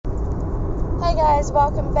Hi guys,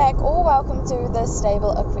 welcome back or welcome to the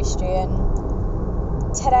Stable Equestrian.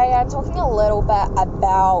 Today I'm talking a little bit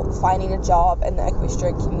about finding a job in the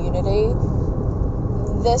equestrian community.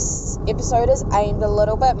 This episode is aimed a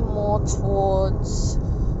little bit more towards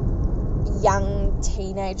young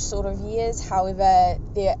teenage sort of years. However,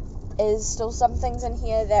 there is still some things in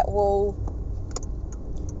here that will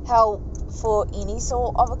help for any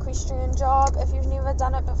sort of equestrian job if you've never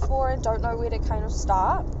done it before and don't know where to kind of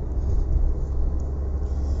start.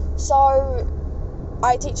 So,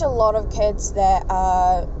 I teach a lot of kids that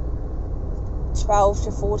are 12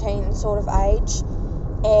 to 14 sort of age,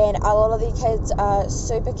 and a lot of the kids are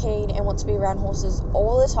super keen and want to be around horses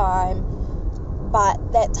all the time,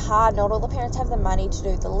 but that's hard. Not all the parents have the money to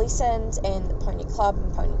do the lessons and the pony club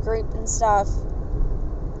and pony group and stuff.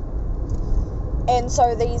 And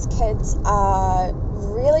so these kids are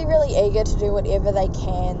really, really eager to do whatever they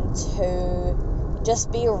can to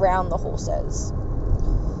just be around the horses.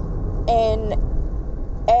 And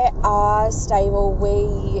at our stable,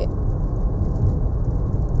 we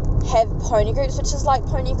have pony groups, which is like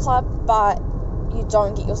pony club, but you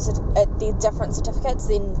don't get they're different certificates.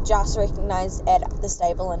 They're just recognised at the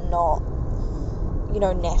stable and not,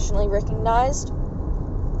 nationally recognised.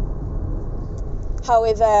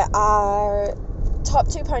 However, our top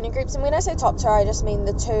two pony groups, and when I say top two, I just mean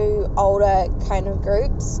the two older kind of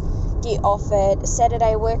groups, get offered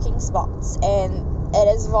Saturday working spots, and it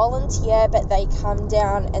is volunteer, but they come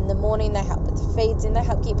down in the morning, they help with the feeds, and they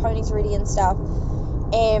help get ponies ready and stuff.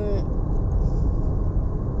 And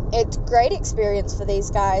it's great experience for these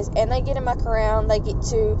guys, and they get to muck around. They get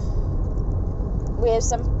to, we have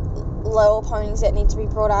some little ponies that need to be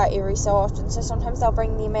brought out every so often, so sometimes they'll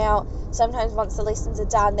bring them out. Sometimes once the lessons are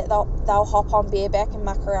done, that they'll hop on bareback and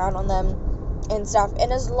muck around on them and stuff.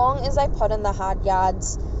 And as long as they put in the hard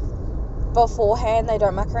yards beforehand, they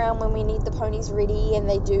don't muck around when we need the ponies ready, and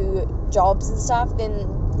they do jobs and stuff, then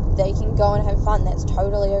they can go and have fun. That's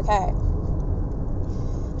totally okay.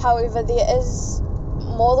 However, there is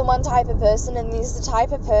more than one type of person, and there's the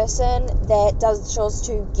type of person that does chores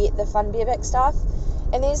to get the fun bareback stuff,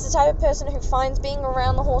 and there's the type of person who finds being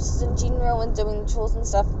around the horses in general and doing the chores and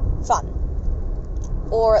stuff fun,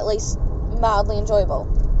 or at least mildly enjoyable.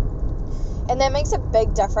 And that makes a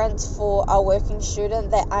big difference for a working student.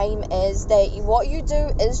 The aim is that what you do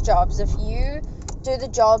is jobs. If you do the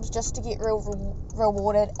jobs just to get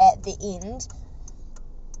rewarded at the end,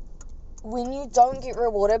 when you don't get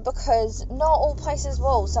rewarded, because not all places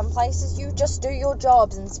will. Some places you just do your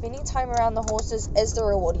jobs, and spending time around the horses is the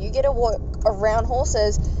reward. You get to work around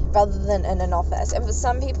horses rather than in an office. And for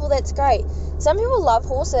some people, that's great. Some people love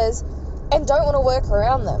horses and don't want to work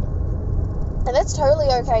around them. And that's totally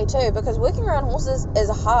okay too, because working around horses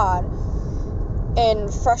is hard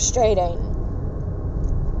and frustrating.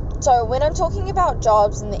 So when I'm talking about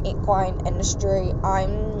jobs in the equine industry,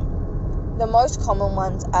 the most common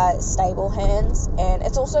ones are stable hands, and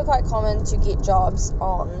it's also quite common to get jobs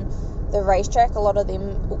on the racetrack. A lot of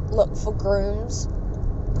them look for grooms,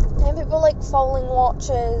 and people like foaling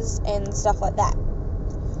watches and stuff like that.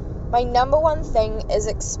 My number one thing is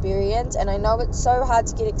experience, and I know it's so hard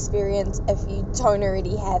to get experience if you don't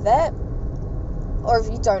already have it, or if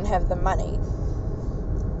you don't have the money.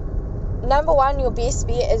 Number one, your best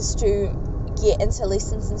bet is to get into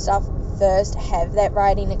lessons and stuff first, have that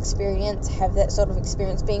riding experience, have that sort of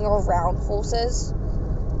experience being around horses.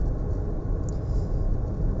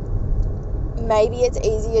 Maybe it's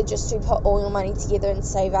easier just to put all your money together and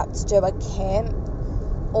save up to do a camp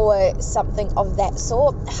or something of that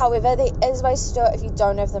sort. However, there is ways to do it if you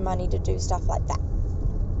don't have the money to do stuff like that.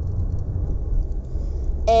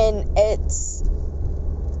 And it's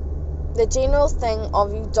the general thing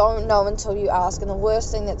of you don't know until you ask, and the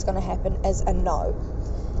worst thing that's going to happen is a no.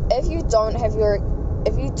 If you don't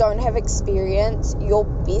have experience, your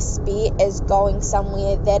best bet is going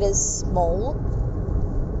somewhere that is small,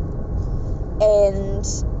 and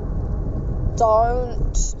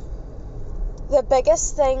the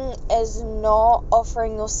biggest thing is not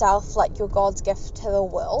offering yourself like your God's gift to the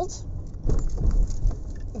world.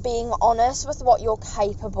 Being honest with what you're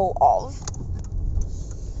capable of,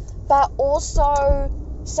 but also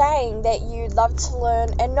saying that you'd love to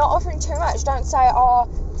learn and not offering too much. Don't say, I'll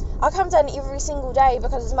come down every single day,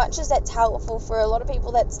 because as much as that's helpful for a lot of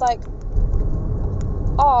people, that's like,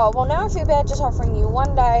 now I feel bad just offering you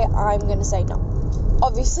one day, I'm going to say no.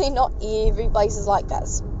 Obviously not every place is like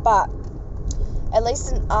this, but at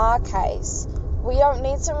least in our case, we don't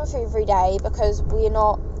need someone for every day, because we're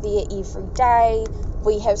not there every day.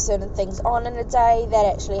 We have certain things on in a day that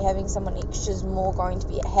actually having someone extra is more going to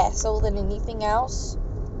be a hassle than anything else.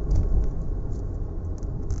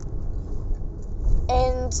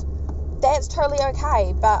 that's totally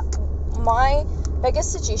okay. But my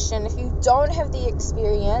biggest suggestion, if you don't have the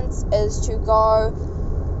experience, is to go,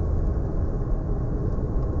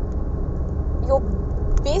 your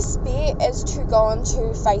best bet is to go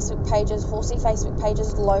onto Facebook pages, horsey Facebook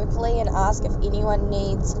pages locally, and ask if anyone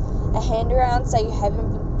needs a hand around. Say you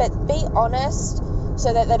haven't, but be honest,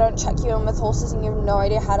 so that they don't chuck you in with horses and you have no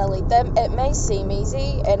idea how to lead them. It may seem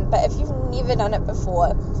easy, but if you've never done it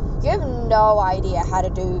before, you have no idea how to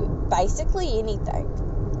do basically anything.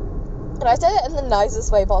 And I say that in the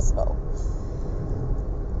nicest way possible.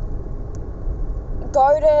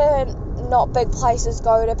 Go to not big places,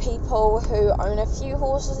 go to people who own a few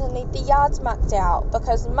horses and need the yards mucked out,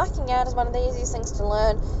 because mucking out is one of the easiest things to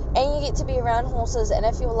learn, and you get to be around horses, and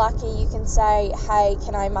if you're lucky you can say, hey,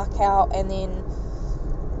 can I muck out, and then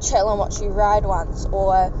chill and watch you ride once,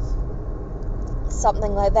 or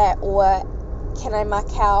something like that. Or can I muck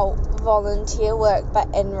out volunteer work,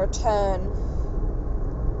 but in return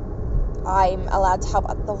I'm allowed to help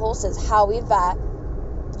up the horses. However,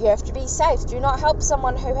 you have to be safe. Do not help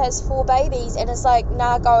someone who has 4 babies and it's like,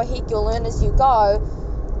 nah, go ahead, you'll learn as you go,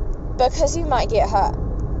 because you might get hurt.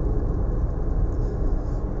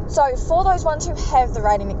 So for those ones who have the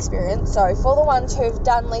riding experience, so for the ones who've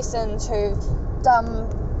done lessons, who've done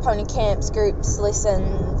pony camps, groups,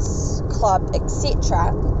 lessons, club,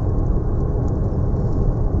 etc.,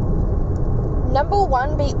 number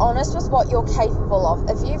one, be honest with what you're capable of.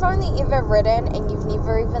 If you've only ever ridden and you've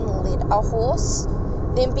never even led a horse,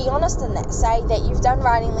 then be honest in that. Say that you've done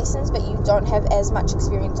riding lessons but you don't have as much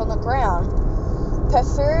experience on the ground.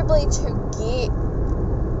 Preferably to get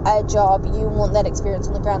a job, you want that experience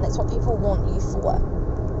on the ground. That's what people want you for.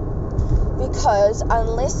 Because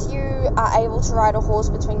unless you are able to ride a horse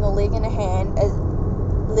between your leg and hand,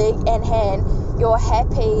 you're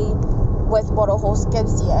happy with what a horse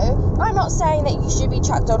gives you. I'm not saying that you should be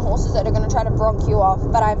chucked on horses that are going to try to bronc you off,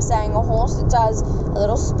 but I'm saying a horse that does a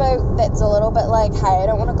little spook, that's a little bit like, hey, I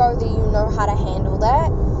don't want to go there, you know how to handle that.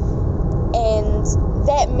 And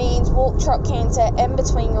that means walk, trot, canter in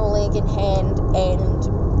between your leg and hand, and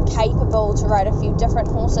capable to ride a few different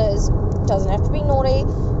horses. Doesn't have to be naughty,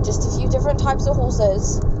 just a few different types of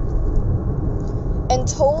horses.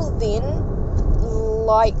 Until then,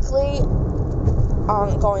 likely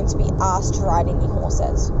aren't going to be asked to ride any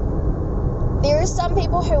horses. There are some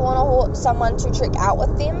people who want someone to trick out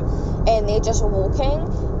with them and they're just walking,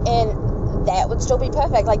 and that would still be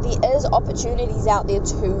perfect. Like, there is opportunities out there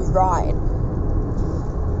to ride.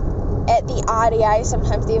 At the RDA,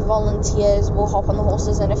 sometimes their volunteers will hop on the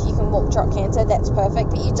horses, and if you can walk, trot, canter, that's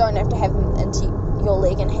perfect, but you don't have to have them into your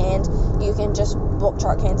leg and hand. You can just walk,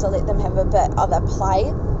 trot, canter, let them have a bit of a play,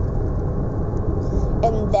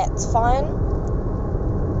 and that's fine.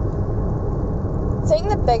 I think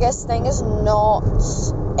the biggest thing is not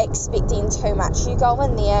expecting too much. You go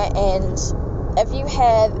in there, and if you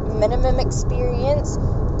have minimum experience,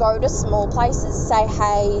 go to small places. Say,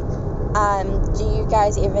 hey, do you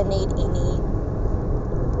guys ever need any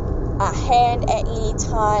hand at any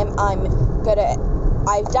time?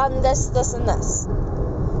 I've done this, and this.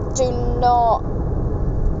 Do not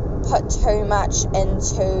put too much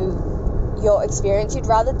into your experience. You'd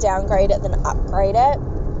rather downgrade it than upgrade it,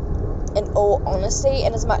 in all honesty.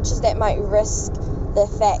 And as much as that might risk the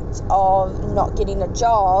fact of not getting a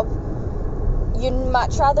job, you'd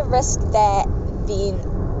much rather risk that than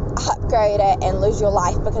upgrade it and lose your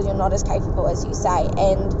life because you're not as capable as you say.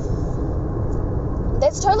 And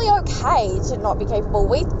that's totally okay to not be capable.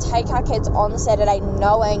 We take our kids on Saturday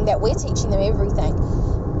knowing that we're teaching them everything,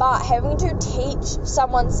 but having to teach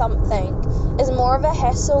someone something is more of a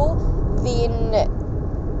hassle than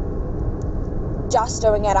just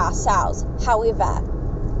doing it ourselves. However,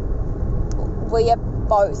 we are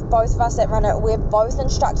both of us that run it, we're both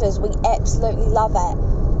instructors. We absolutely love it,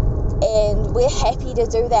 and we're happy to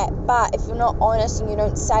do that. But if you're not honest and you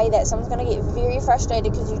don't say that, someone's going to get very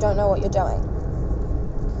frustrated because you don't know what you're doing.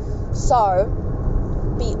 So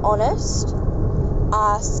be honest,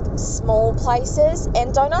 ask small places,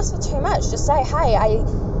 and don't ask for too much. Just say, hey, I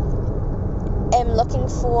am looking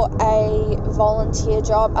for a volunteer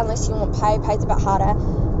job. Unless you want pay's a bit harder.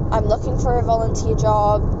 I'm looking for a volunteer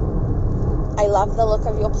job. I love the look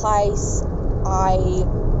of your place. I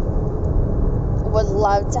would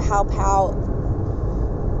love to help out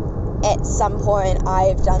at some point.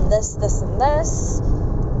 I've done this, and this.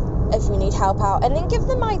 If you need help out, and then give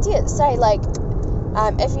them ideas. Say, like,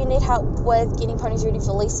 if you need help with getting ponies ready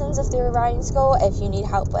for lessons, if they're a riding school, if you need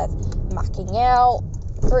help with mucking out,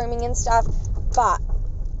 grooming and stuff. But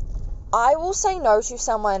I will say no to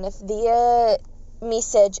someone if their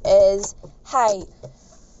message is, hey,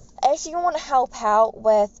 if you want to help out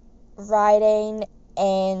with riding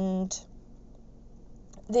and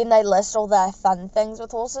then they list all their fun things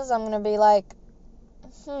with horses, I'm going to be like,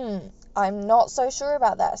 I'm not so sure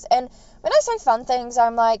about this. And when I say fun things,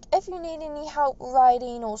 I'm like, if you need any help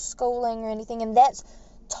riding or schooling or anything, and that's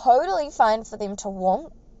totally fine for them to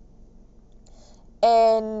want.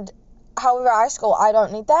 And however I school, I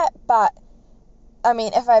don't need that, but I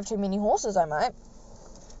mean, if I have too many horses, I might.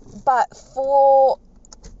 But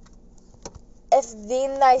if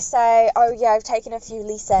then they say, oh yeah, I've taken a few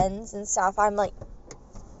lessons and stuff, I'm like,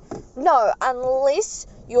 no, unless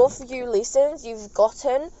your few lessons you've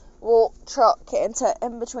gotten walk, trot, canter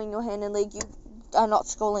in between your hand and leg, you are not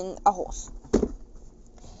schooling a horse.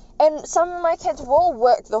 And some of my kids will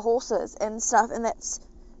work the horses and stuff, and that's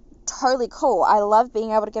totally cool. I love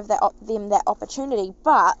being able to give them that opportunity,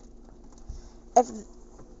 but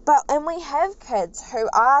we have kids who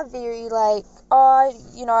are very like,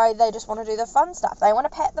 they just want to do the fun stuff. They want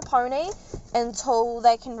to pat the pony until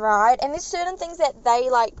they can ride, and there's certain things that they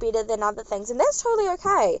like better than other things, and that's totally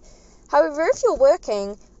okay. However, if you're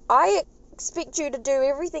working, I expect you to do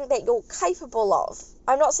everything that you're capable of.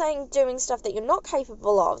 I'm not saying doing stuff that you're not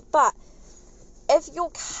capable of, but if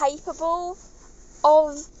you're capable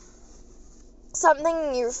of something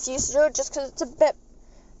and you refuse to do it just because it's a bit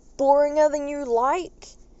boringer than you like,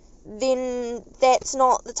 then that's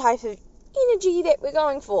not the type of energy that we're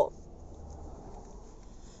going for.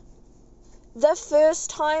 The first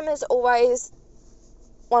time is always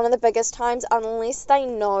one of the biggest times, unless they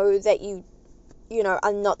know that you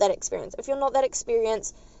are not that experienced. If you're not that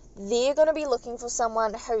experienced, they're going to be looking for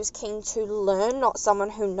someone who's keen to learn, not someone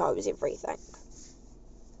who knows everything.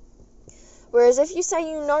 Whereas if you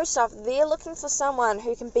say you know stuff, they're looking for someone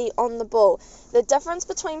who can be on the ball. The difference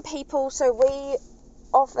between people, so we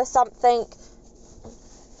offer something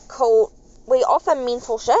called, we offer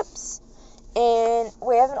mentorships, and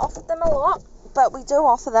we haven't offered them a lot, but we do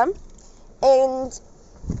offer them. And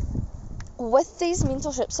with these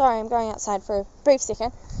mentorships, sorry, I'm going outside for a brief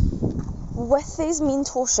second. With these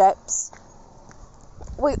mentorships,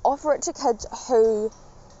 we offer it to kids who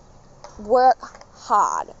work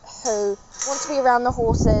hard, who want to be around the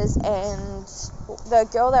horses, and the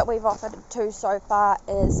girl that we've offered it to so far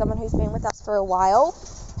is someone who's been with us for a while,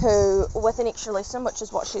 who, with an extra lesson, which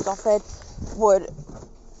is what she's offered, would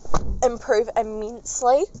improve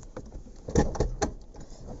immensely.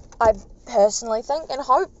 I personally think and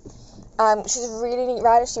hope. She's a really neat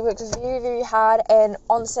rider. She works very, very hard, and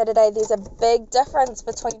on Saturday there's a big difference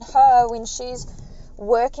between her when she's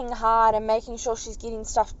working hard and making sure she's getting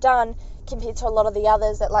stuff done compared to a lot of the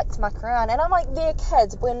others that like to muck around. And I'm like, they're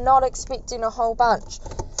kids. We're not expecting a whole bunch.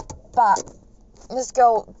 But this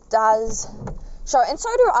girl does show, and so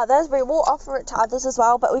do others. We will offer it to others as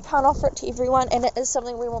well, but we can't offer it to everyone, and it is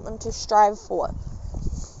something we want them to strive for.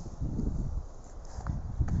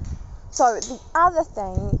 So the other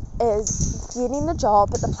thing is getting the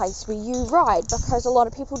job at the place where you ride, because a lot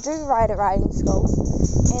of people do ride at riding schools,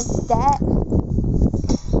 and that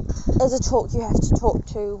is a talk you have to talk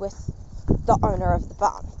to with the owner of the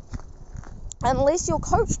barn. Unless you're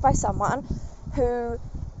coached by someone who,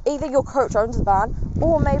 either your coach owns the barn,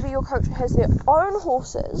 or maybe your coach has their own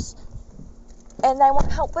horses and they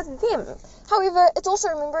want help with them. However, it's also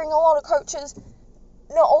remembering a lot of coaches,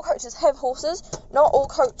 not all coaches have horses, not all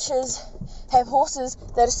coaches have horses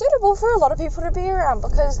that are suitable for a lot of people to be around,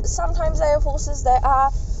 because sometimes they have horses that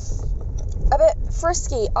are a bit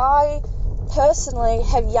frisky. I personally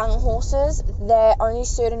have young horses that only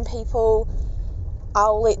certain people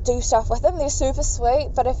I'll let do stuff with them. They're super sweet,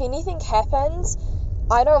 but if anything happens,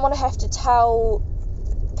 I don't want to have to tell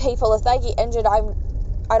people if they get injured.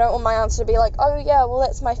 I don't want my answer to be like, oh yeah, well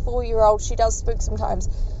that's my 4-year-old, she does spook sometimes,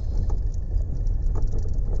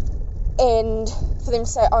 and for them to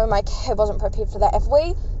say, oh, my kid wasn't prepared for that. If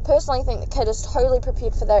we personally think the kid is totally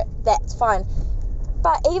prepared for that, that's fine.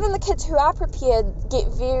 But even the kids who are prepared get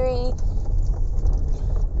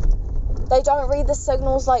they don't read the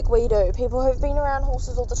signals like we do. People who've been around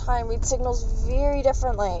horses all the time read signals very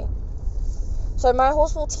differently. So my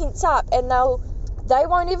horse will tense up and they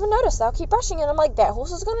won't even notice. They'll keep brushing, and I'm like, that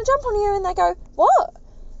horse is going to jump on you. And they go, what?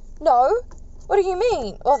 No? What do you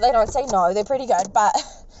mean? Well, they don't say no. They're pretty good, but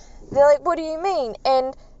they're like, what do you mean?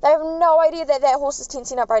 And they have no idea that horse is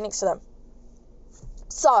tensing up right next to them.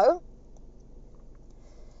 So,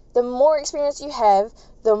 the more experience you have,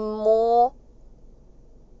 the more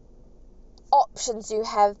options you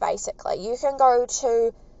have, basically. You can go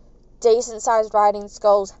to decent-sized riding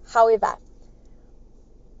schools. However,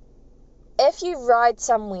 if you ride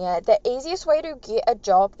somewhere, the easiest way to get a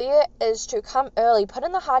job there is to come early, put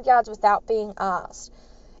in the hard yards without being asked.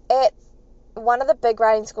 one of the big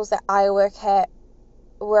riding schools that I work at,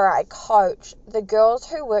 where I coach, the girls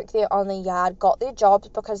who work there on the yard got their jobs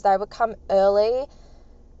because they would come early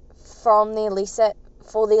from their lesson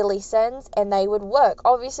for their lessons, and they would work.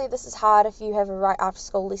 Obviously this is hard if you have a right after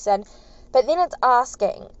school lesson, but then it's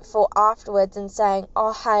asking for afterwards and saying,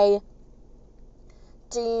 oh hey,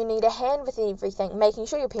 do you need a hand with everything, making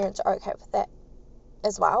sure your parents are okay with that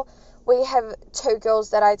as well. We have 2 girls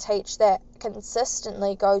that I teach that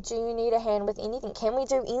consistently go, do you need a hand with anything? Can we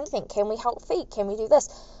do anything? Can we help feed? Can we do this?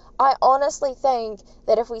 I honestly think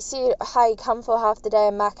that if we said, hey, come for half the day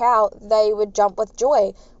and muck out, they would jump with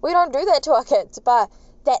joy. We don't do that to our kids, but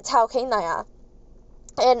that's how keen they are.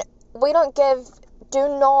 And we don't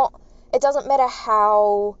it doesn't matter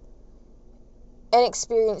how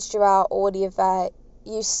inexperienced you are or whatever,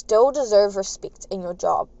 you still deserve respect in your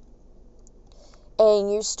job.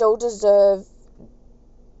 And you still deserve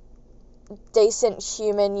decent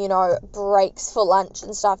human, breaks for lunch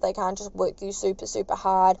and stuff. They can't just work you super, super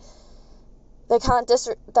hard. They can't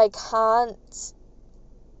disrespect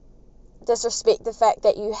the fact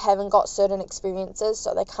that you haven't got certain experiences,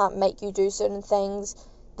 so they can't make you do certain things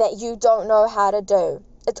that you don't know how to do.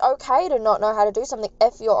 It's okay to not know how to do something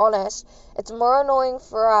if you're honest. It's more annoying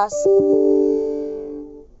for us.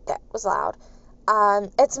 That was loud.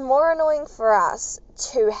 It's more annoying for us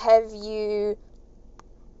to have you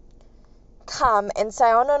come and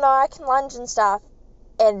say, oh no, I can lunge and stuff,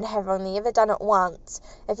 and have only ever done it once.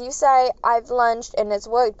 If you say, I've lunged and it's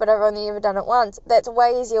worked, but I've only ever done it once, that's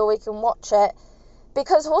way easier. We can watch it.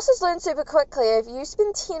 Because horses learn super quickly. If you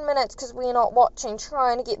spend 10 minutes, because we're not watching,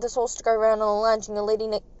 trying to get this horse to go around on a lunge and you're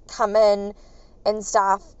letting it come in and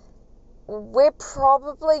stuff, then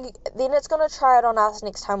it's going to try it on us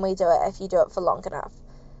next time we do it, if you do it for long enough.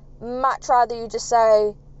 Much rather you just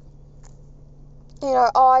say,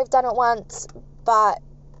 oh, I've done it once, but,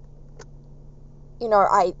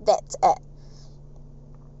 that's it.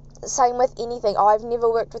 Same with anything. Oh, I've never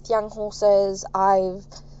worked with young horses.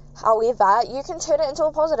 However, you can turn it into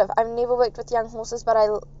a positive. I've never worked with young horses, but I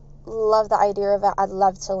love the idea of it. I'd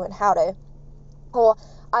love to learn how to. Or,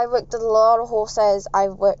 I've worked with a lot of horses.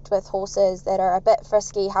 I've worked with horses that are a bit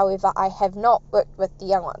frisky. However, I have not worked with the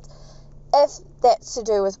young ones. If that's to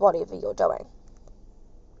do with whatever you're doing.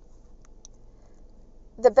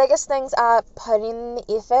 The biggest things are putting in the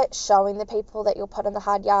effort, showing the people that you'll put in the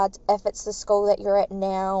hard yards. If it's the school that you're at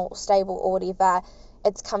now, stable or whatever,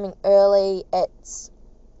 it's coming early.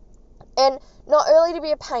 And not early to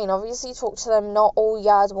be a pain. Obviously, talk to them. Not all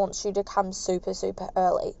yards want you to come super, super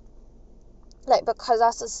early. Because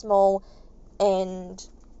us is small and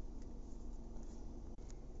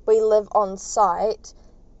we live on site,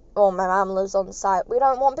 or my mum lives on site, we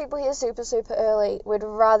don't want people here super, super early. We'd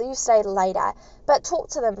rather you stay later. But talk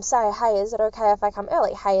to them. Say, hey, is it okay if I come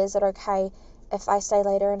early? Hey, is it okay if I stay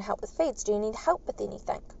later and help with feeds? Do you need help with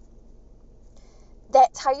anything?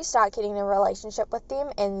 That's how you start getting a relationship with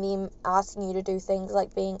them, and them asking you to do things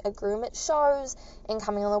like being a groom at shows and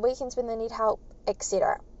coming on the weekends when they need help,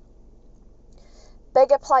 etc.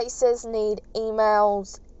 Bigger places need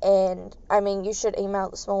emails, and you should email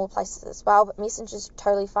the smaller places as well, but Messenger's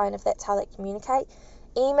totally fine if that's how they communicate.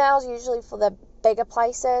 Emails usually for the bigger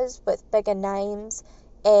places with bigger names,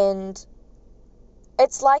 and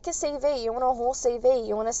it's like a CV. You want a horse CV.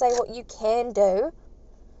 You want to say what you can do,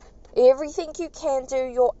 everything you can do,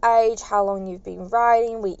 your age, how long you've been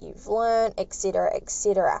riding, what you've learned, etc.,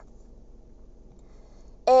 etc.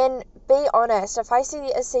 And be honest. If I see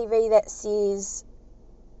a CV that says,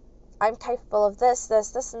 I'm capable of this, this,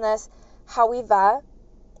 this, and this, however,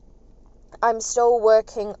 I'm still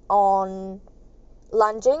working on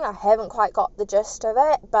lunging, I haven't quite got the gist of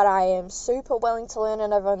it, but I am super willing to learn,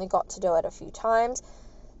 and I've only got to do it a few times,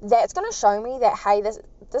 that's going to show me that, hey,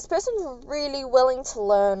 this person's really willing to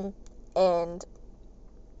learn, and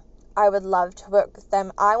I would love to work with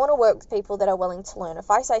them. I want to work with people that are willing to learn. If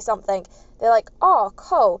I say something, they're like, oh,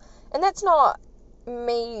 cool. And that's not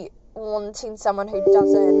me wanting someone who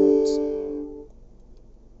doesn't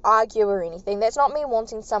argue or anything. That's not me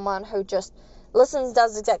wanting someone who just listens,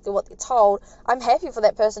 does exactly what they're told. I'm happy for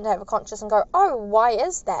that person to have a conscience and go, oh, why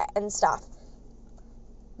is that, and stuff.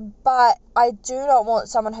 But I do not want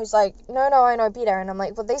someone who's like, no, I know better. And I'm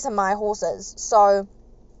like, well, these are my horses. So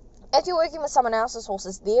if you're working with someone else's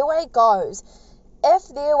horses, their way goes. If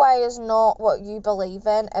their way is not what you believe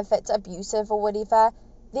in, if it's abusive or whatever,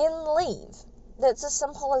 then leave. That's as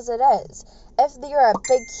simple as it is. If they're a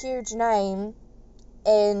big, huge name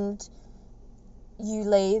and you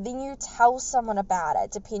leave, then you tell someone about it,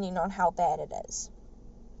 depending on how bad it is.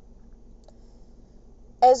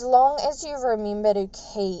 As long as you remember to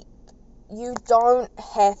keep, you don't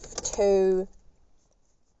have to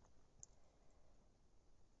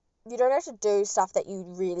do stuff that you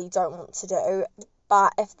really don't want to do,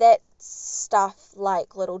 but if that's stuff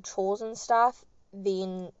like little chores and stuff,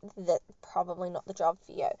 then that's probably not the job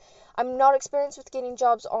for you. I'm not experienced with getting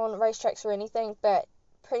jobs on racetracks or anything, but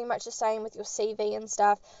pretty much the same with your CV and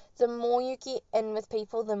stuff. The more you get in with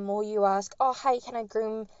people, the more you ask, oh, hey, can I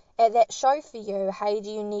groom at that show for you? Hey, do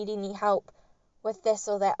you need any help with this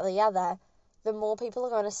or that or the other? The more people are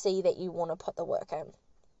going to see that you want to put the work in.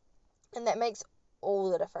 And that makes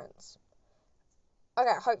all the difference.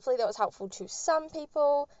 Okay, hopefully that was helpful to some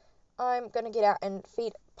people. I'm going to get out and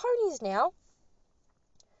feed ponies now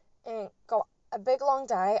and got a big long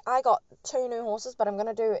day. I got 2 new horses, but I'm going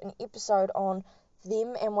to do an episode on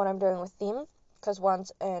them and what I'm doing with them, because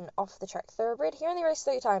one's an off the track thoroughbred. He only raced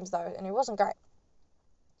 3 times though, and he wasn't great.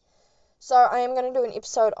 So I am going to do an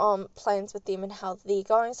episode on plans with them and how they're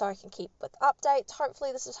going, so I can keep with updates.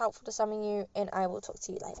 Hopefully this is helpful to some of you, and I will talk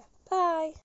to you later.